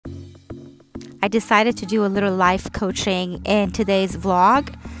I decided to do a little life coaching in today's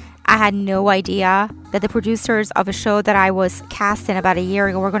vlog. I had no idea that the producers of a show that I was cast in about a year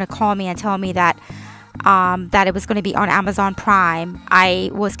ago were going to call me and tell me that it was going to be on Amazon Prime.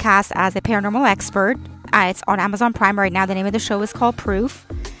 I was cast as a paranormal expert. It's on Amazon Prime right now. The name of the show is called Proof.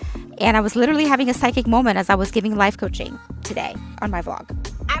 And I was literally having a psychic moment as I was giving life coaching today on my vlog.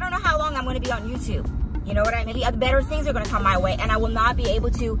 I don't know how long I'm going to be on YouTube. You know what I mean? Maybe other better things are going to come my way, and I will not be able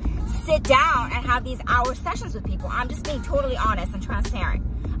to sit down and have these hour sessions with people. I'm just being totally honest and transparent.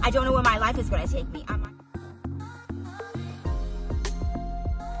 I don't know where my life is going to take me.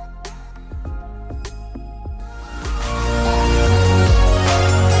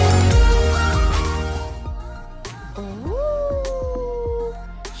 Ooh,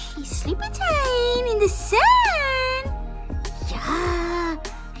 she's sleeping time in the sun.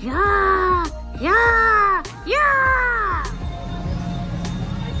 Yeah.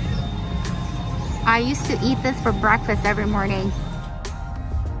 I used to eat this for breakfast every morning.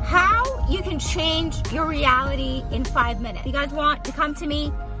 How you can change your reality in 5 minutes. If you guys want to come to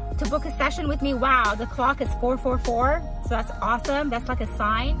me to book a session with me, wow, the clock is 444, so that's awesome. That's like a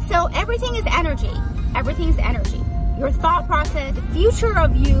sign. So everything is energy. Everything is energy. Your thought process, the future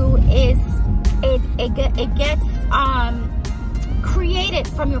of you is, it gets created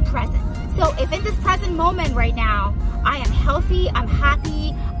from your present. So if in this present moment right now, I am healthy, I'm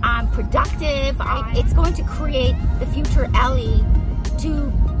happy, I'm productive, it's going to create the future Ellie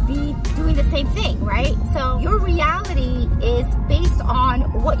to be doing the same thing, right? So your reality is based on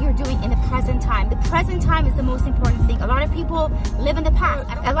what you're doing in the present time. The present time is the most important thing. A lot of people live in the past.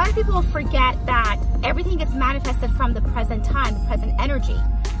 A lot of people forget that everything gets manifested from the present time, the present energy.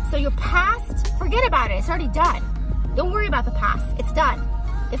 So your past, forget about it. It's already done. Don't worry about the past. It's done.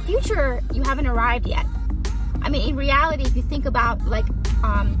 The future, you haven't arrived yet. I mean, in reality, if you think about like,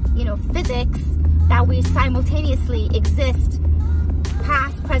 physics, that we simultaneously exist,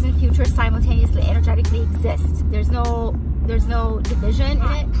 past, present, future simultaneously, energetically exist. There's no division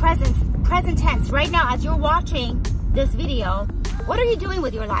in it. Present tense. Right now, as you're watching this video, what are you doing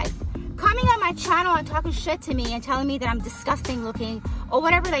with your life? Coming on my channel and talking shit to me and telling me that I'm disgusting looking or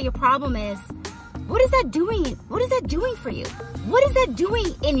whatever that your problem is. What is that doing? What is that doing for you? What is that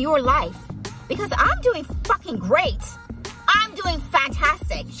doing in your life? Because I'm doing fucking great. I'm doing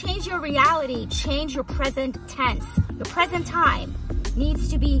fantastic. Change your reality. Change your present tense. Your present time needs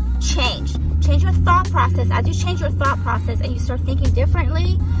to be changed. Change your thought process. As you change your thought process and you start thinking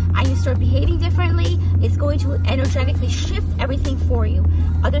differently and you start behaving differently, it's going to energetically shift everything for you.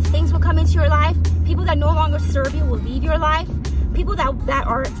 Other things will come into your life. People that no longer serve you will leave your life. People that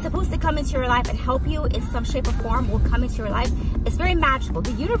are supposed to come into your life and help you in some shape or form will come into your life. It's very magical.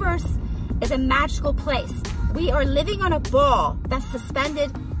 The universe is a magical place. We are living on a ball that's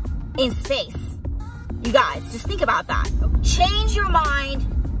suspended in space. You guys, just think about that. Change your mind.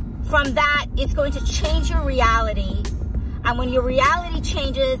 From that, it's going to change your reality. And when your reality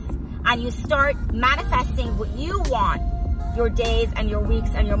changes and you start manifesting what you want your days and your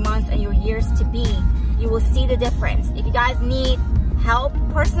weeks and your months and your years to be, you will see the difference. If you guys need help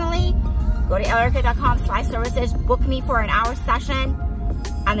personally, go to Arket.com/services, book me for an hour session,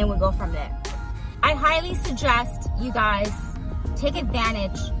 and then we'll go from there. I highly suggest you guys take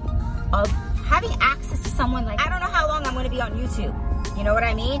advantage of having access to someone like, I don't know how long I'm going to be on YouTube. You know what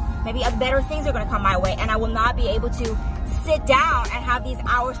I mean? Maybe other better things are going to come my way, and I will not be able to sit down and have these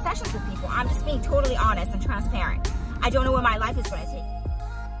hour sessions with people. I'm just being totally honest and transparent. I don't know where my life is going to take me.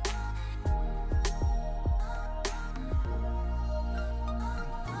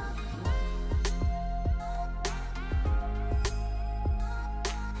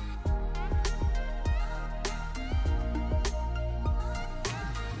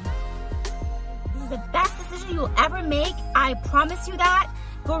 The best decision you'll ever make. I promise you that.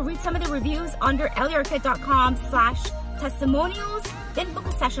 Go read some of the reviews under elliarket.com/testimonials. Then book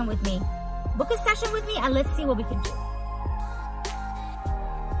a session with me. Book a session with me and let's see what we can do.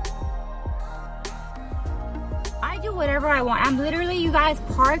 I do whatever I want. I'm literally, you guys,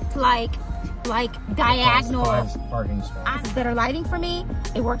 parked like diagonal. 5 parking spots. It's better lighting for me.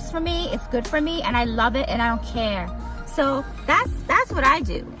 It works for me. It's good for me, and I love it, and I don't care. So that's what I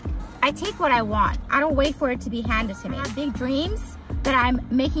do. I take what I want. I don't wait for it to be handed to me. I have big dreams that I'm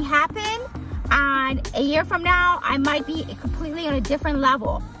making happen, and a year from now, I might be completely on a different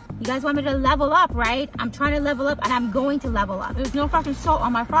level. You guys want me to level up, right? I'm trying to level up, and I'm going to level up. There's no fucking salt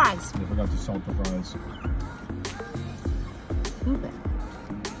on my fries. You forgot to salt the fries. Stupid.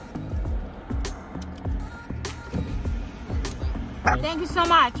 Thank you so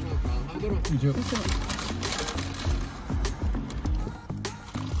much. You too.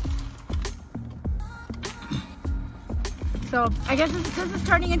 So I guess this is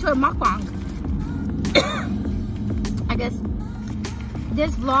turning into a mukbang. I guess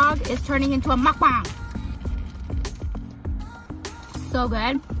this vlog is turning into a mukbang. So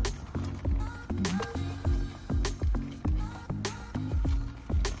good.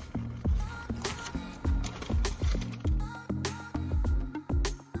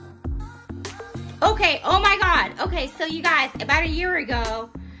 Okay, oh my God. Okay, so you guys, about a year ago,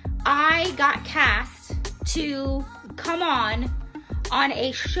 I got cast to come on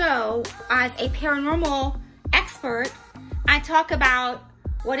a show as a paranormal expert. I talk about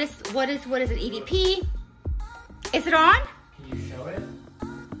what is it, EVP? Is it on? Can you show it?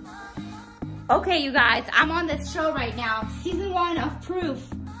 Okay, you guys, I'm on this show right now, season 1 of Proof.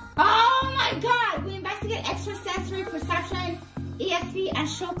 Oh my God, we investigate extrasensory perception, ESP, and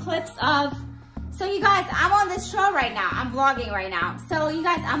show clips of. So you guys, I'm on this show right now. I'm vlogging right now. So you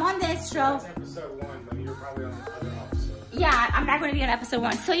guys, I'm on this show. That's episode 1, but you're probably on the other episode. Yeah, I'm not going to be on episode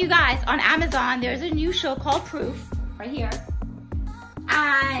 1. So you guys, on Amazon, there's a new show called Proof, right here.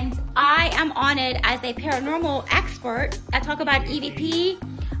 And I am on it as a paranormal expert. I talk about EVP,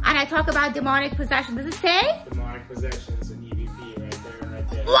 and I talk about demonic possession. Does it say? Demonic possessions and EVP right there, right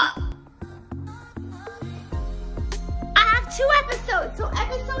there. What? I have 2 episodes. So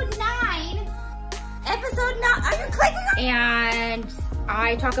episode 9. Episode 9. Are you clicking on? And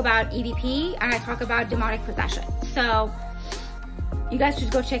I talk about EVP, and I talk about demonic possession. So you guys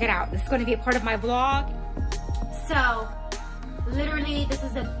should go check it out. This is going to be a part of my vlog. So literally, this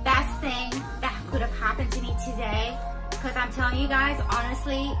is the best thing that could have happened to me today. Because I'm telling you guys,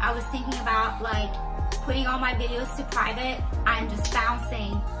 honestly, I was thinking about like putting all my videos to private and just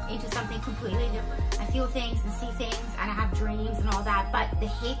bouncing into something completely different. I feel things and see things, and I have dreams and all that. But the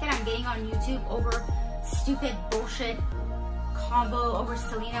hate that I'm getting on YouTube over stupid bullshit combo over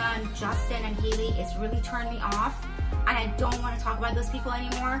Selena and Justin and Haley is really turned me off. And I don't want to talk about those people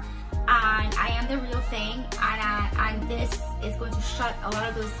anymore. And I am the real thing, and this is going to shut a lot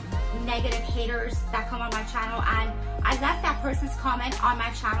of those negative haters that come on my channel. And I left that person's comment on my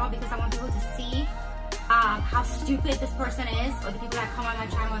channel because I want people to see how stupid this person is, or the people that come on my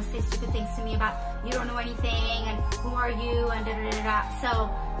channel and say stupid things to me about you don't know anything and who are you and da da da da. So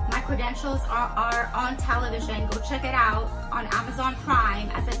my credentials are on television. Go check it out on Amazon Prime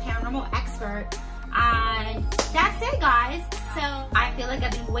as a paranormal expert. And that's it, guys. So I feel like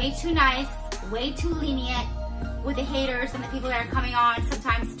I've been way too nice, way too lenient with the haters and the people that are coming on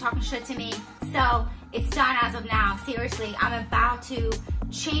sometimes talking shit to me. So it's done as of now. Seriously, I'm about to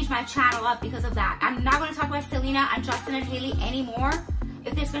change my channel up because of that. I'm not going to talk about Selena and Justin and Haley anymore.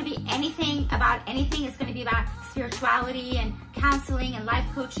 If there's going to be anything about anything, it's going to be about spirituality and counseling and life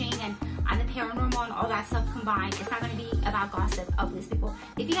coaching and the paranormal and all that stuff combined. It's not going to be about gossip of these people.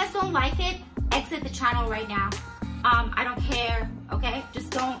 If you guys don't like it, exit the channel right now. I don't care, okay?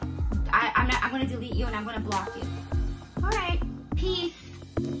 Just don't. I'm going to delete you and I'm going to block you. All right, peace.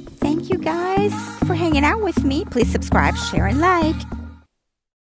 Thank you guys for hanging out with me. Please subscribe, share, and like.